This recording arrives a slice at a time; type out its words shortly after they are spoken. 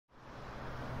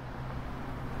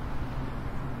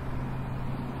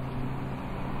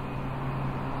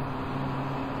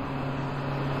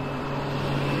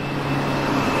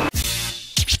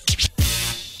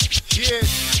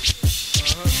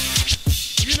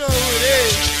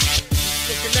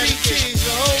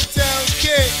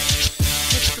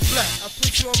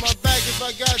you on my back if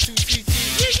I got to, TT.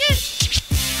 This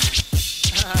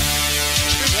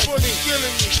boy's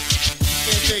killing me.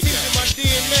 Can't take that. In my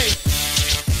DNA.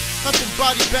 I'm from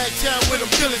Body Bag Town with them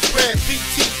killing spread.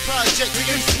 PT Project,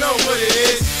 you know what it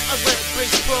is. I rap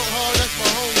Bridgeport hard, that's my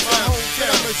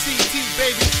hometown. I'm a CT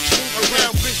baby.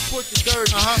 Around Bridgeport to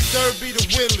Derby. Derby to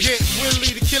Winley. Winley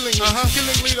to Killingley.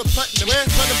 Killingley to Putnam.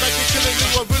 Putnam back to Killingley.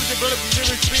 What really developed the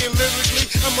lyrics being lyrically.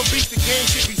 I'm a beast, the game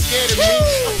should be scared of me.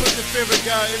 I put the fear of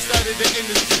God inside of the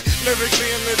industry. Lyrically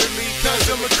and literally, cause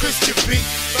I'm a Christian beat.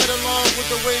 Right along with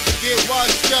the way to get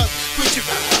washed up. Quit your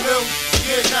little,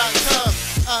 you're not tough.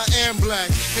 I am black,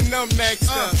 and I'm next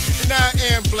up, and I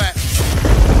am black.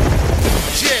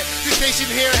 Yeah, this station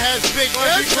here has big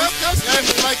I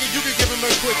don't like it, you can give him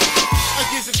a quick. I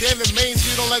guess a damn it main,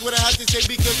 you don't like what I have to say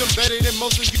because I'm better than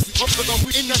most of you.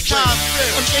 In the time,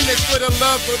 I'm in it for the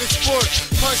love of the sport.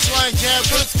 Punchline jab,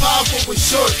 what's powerful with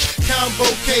short. Combo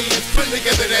cadence, putting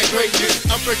together that greatness.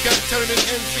 Uppercut turning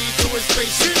MC to a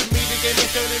spaceship. To me, the game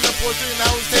is turning a portrait, and I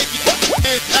was taking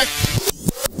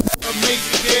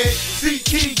amazing, yeah.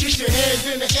 CT, get your hands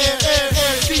in the air,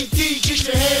 CT, get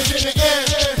your hands in the air,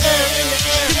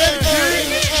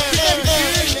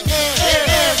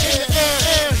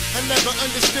 I never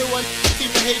understood why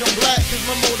even hate on black, cause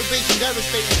my motivation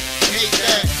devastating. Hate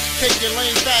that. Take your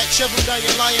lane back, shove them down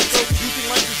your lion throat. You think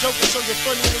like a joke and show you're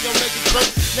funny when your neck is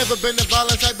broke. Never been a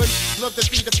violent type, but love to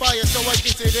feed the fire, so I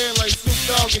get it in like Snoop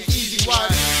Dogg and Easy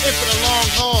Wide. In for the long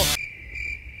haul.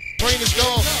 Brain is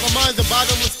gone, my mind's a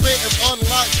bottomless pit of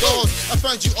unlocked doors. I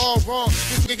found you all wrong.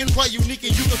 This nigga quite unique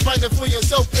and you can find it for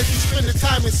yourself if you spend the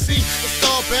time and see. The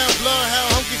star-bound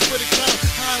bloodhound, hungry for the crown.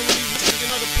 How when these niggas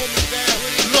know to pull me down.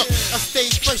 Look, I stay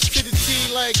fresh to the T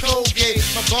like Colgate.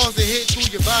 My bars that hit through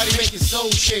your body make it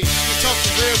soul shake. You talk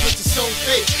for real but you're so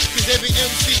fake. Cause every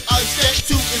MC I step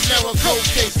to is now a cold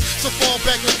case. So fall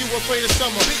back like you afraid of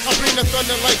summer. I bring the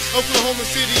thunder like Oklahoma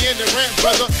City and the Ramp,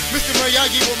 brother. Mr.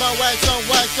 Miyagi with my wax on,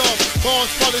 wax off. Balls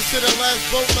polished to the last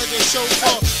boat like a show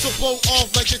off. So blow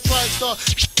off like the TriStar.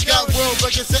 Got world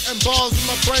records setting balls with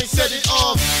my brain set it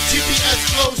off. GPS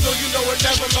closed so you know it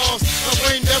never lost. My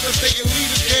brain devastating, lead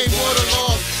the game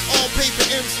waterlogged. All paper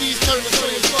MCs turn to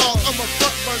soy salt. I'm a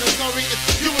front runner, sorry if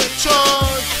you in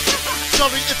charge.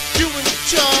 Sorry if you in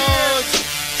charge.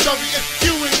 Sorry if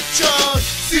you in charge.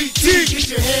 CT,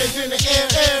 get your hands in the air,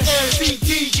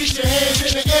 CT, get your hands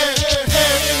in the air,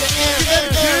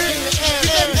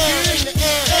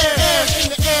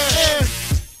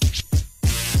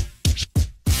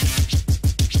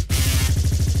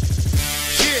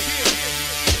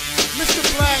 Mr.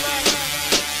 Black,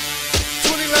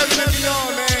 2011 and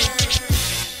beyond, man.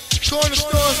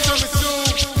 Cornerstone.